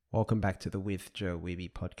Welcome back to the With Joe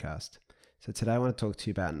Weeby podcast. So today I want to talk to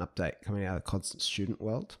you about an update coming out of the Constant Student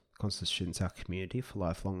world. Constant Student's our community for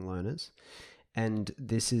lifelong learners. And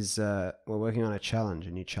this is, we're working on a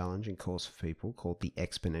new challenge and course for people called the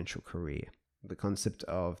Exponential Career. The concept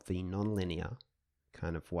of the non-linear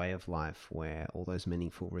kind of way of life where all those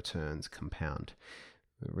meaningful returns compound.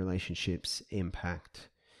 Relationships, impact,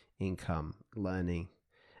 income, learning,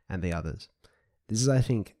 and the others. This is, I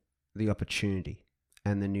think, the opportunity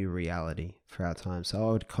and the new reality for our time. So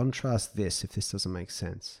I would contrast this, if this doesn't make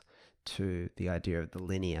sense, to the idea of the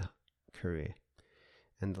linear career.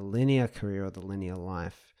 And the linear career or the linear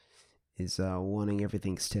life is wanting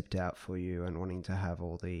everything stepped out for you and wanting to have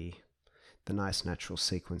all the nice natural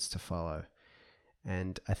sequence to follow.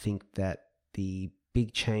 And I think that the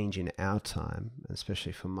big change in our time,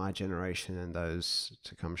 especially for my generation and those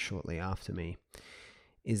to come shortly after me,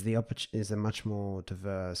 is a much more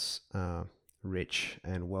diverse, rich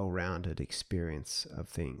and well-rounded experience of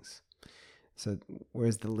things. So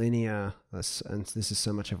whereas the linear, and this is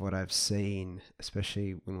so much of what I've seen,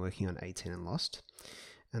 especially when working on 18 and Lost,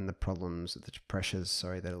 and the problems, the pressures,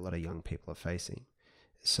 that a lot of young people are facing.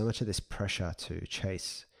 There's so much of this pressure to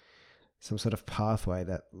chase some sort of pathway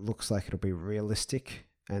that looks like it'll be realistic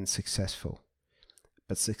and successful.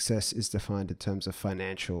 But success is defined in terms of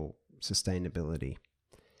financial sustainability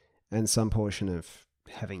and some portion of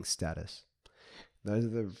having status. Those are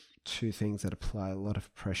the two things that apply a lot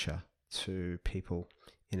of pressure to people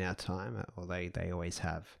in our time, or they always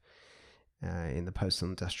have, in the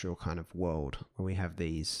post-industrial kind of world, where we have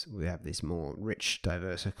these more rich,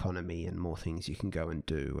 diverse economy and more things you can go and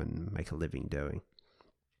do and make a living doing.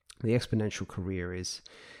 The exponential career is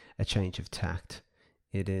a change of tact.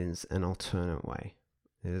 It is an alternate way.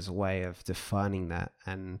 It is a way of defining that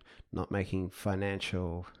and not making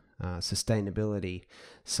financial sustainability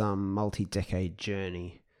some multi-decade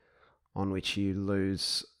journey on which you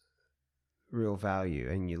lose real value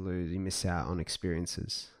and you miss out on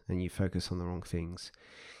experiences and you focus on the wrong things.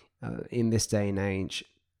 In this day and age,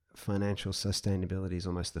 financial sustainability is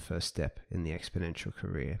almost the first step in the exponential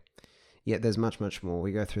career. Yet there's much, much more.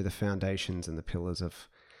 We go through the foundations and the pillars of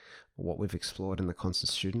what we've explored in the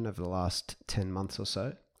Constant Student over the last 10 months or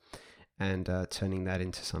so, and turning that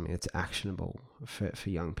into something that's actionable for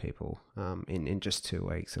young people in just 2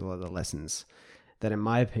 weeks. A lot of the lessons that, in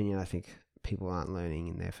my opinion, I think people aren't learning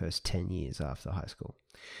in their first 10 years after high school.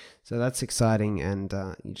 So that's exciting, and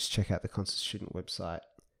you just check out the Constant Student website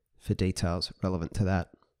for details relevant to that.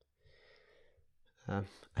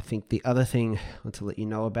 I think the other thing I want to let you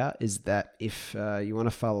know about is that if you want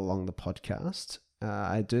to follow along the podcast,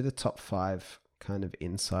 I do the top 5 kind of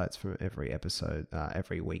insights from every episode,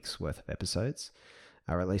 every week's worth of episodes.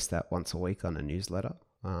 I release that once a week on a newsletter,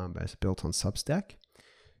 it's built on Substack.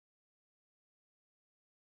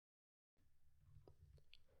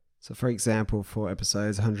 So for example, for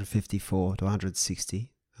episodes 154 to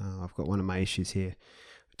 160, I've got one of my issues here.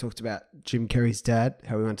 We talked about Jim Carrey's dad,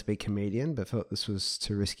 how he wanted to be a comedian, but thought this was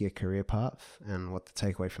too risky a career path, and what the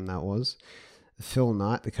takeaway from that was. Phil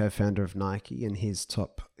Knight, the co-founder of Nike, and his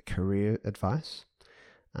top career advice.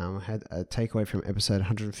 I had a takeaway from episode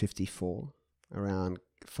 154 around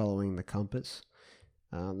following the compass.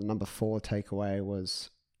 The number 4 takeaway was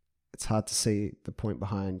it's hard to see the point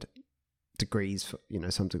behind degrees for,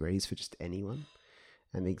 some degrees for just anyone.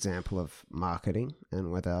 And the example of marketing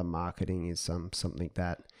and whether marketing is something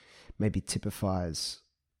that maybe typifies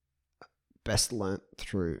best learnt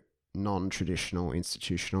through non-traditional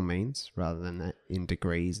institutional means rather than in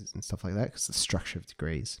degrees and stuff like that, because the structure of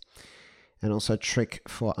degrees. And also a trick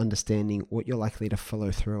for understanding what you're likely to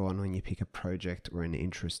follow through on when you pick a project or an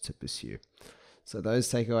interest to pursue. So those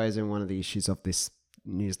takeaways are one of the issues of this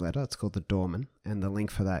newsletter. It's called the Doorman, and the link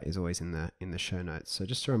for that is always in the show notes. So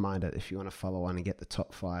just a reminder, if you want to follow on and get the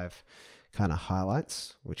top 5 kind of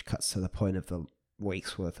highlights, which cuts to the point of the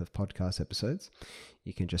week's worth of podcast episodes,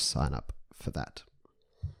 you can just sign up for that.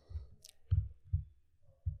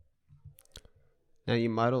 Now,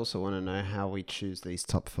 you might also want to know how we choose these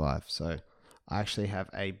top 5. So I actually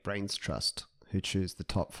have a Brains Trust who choose the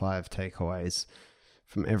top 5 takeaways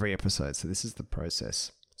from every episode. So this is the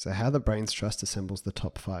process. So how the Brains Trust assembles the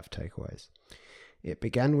top 5 takeaways. It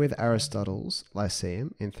began with Aristotle's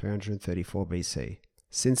Lyceum in 334 BC.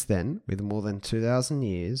 Since then, with more than 2,000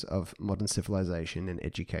 years of modern civilization and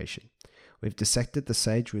education, we've dissected the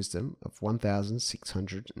sage wisdom of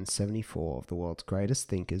 1,674 of the world's greatest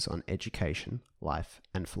thinkers on education, life,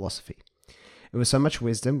 and philosophy. It was so much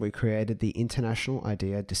wisdom, we created the International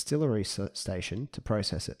Idea Distillery Station to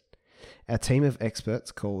process it. Our team of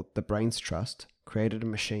experts called the Brains Trust created a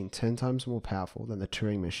machine 10 times more powerful than the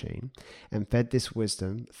Turing machine and fed this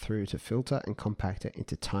wisdom through to filter and compact it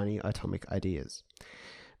into tiny atomic ideas.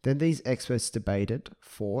 Then these experts debated,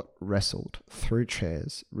 fought, wrestled, threw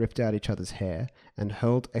chairs, ripped out each other's hair, and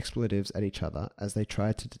hurled expletives at each other as they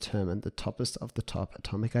tried to determine the toppest of the top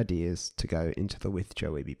atomic ideas to go into the With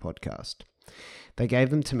Joe Eby podcast. They gave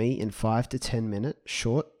them to me in 5 to 10 minute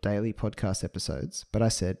short daily podcast episodes, but I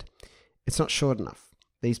said, it's not short enough.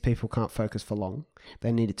 These people can't focus for long.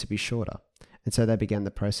 They need it to be shorter. And so they began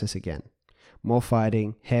the process again. More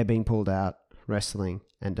fighting, hair being pulled out, wrestling,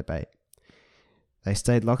 and debate. They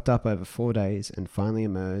stayed locked up over 4 days and finally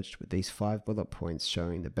emerged with these 5 bullet points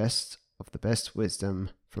showing the best of the best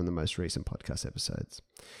wisdom from the most recent podcast episodes.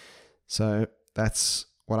 So that's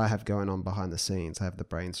what I have going on behind the scenes. I have the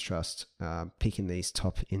Brains Trust picking these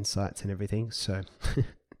top insights and everything. So,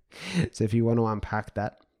 so if you want to unpack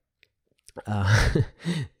that,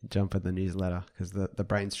 jump at the newsletter, because the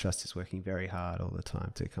Brains Trust is working very hard all the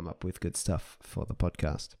time to come up with good stuff for the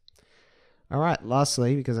podcast. All right,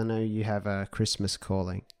 lastly, because I know you have a Christmas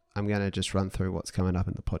calling, I'm going to just run through what's coming up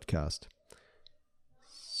in the podcast.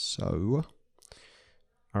 So,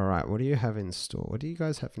 all right, what do you have in store? What do you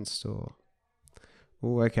guys have in store?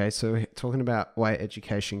 Oh, okay, so we're talking about why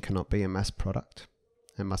education cannot be a mass product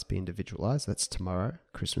and must be individualized. That's tomorrow,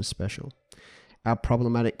 Christmas special. Our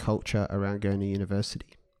problematic culture around going to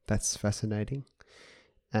university. That's fascinating.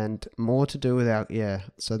 And more to do with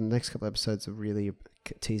so the next couple episodes are really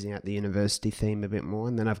teasing out the university theme a bit more.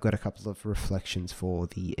 And then I've got a couple of reflections for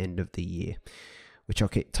the end of the year, which I'll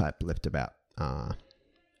keep tight-lipped about.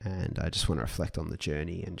 And I just want to reflect on the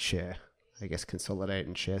journey and share, I guess, consolidate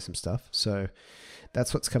and share some stuff. So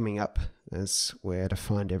that's what's coming up. That's where to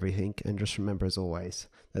find everything. And just remember, as always,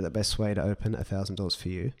 that the best way to open 1,000 doors for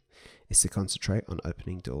you is to concentrate on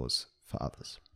opening doors for others.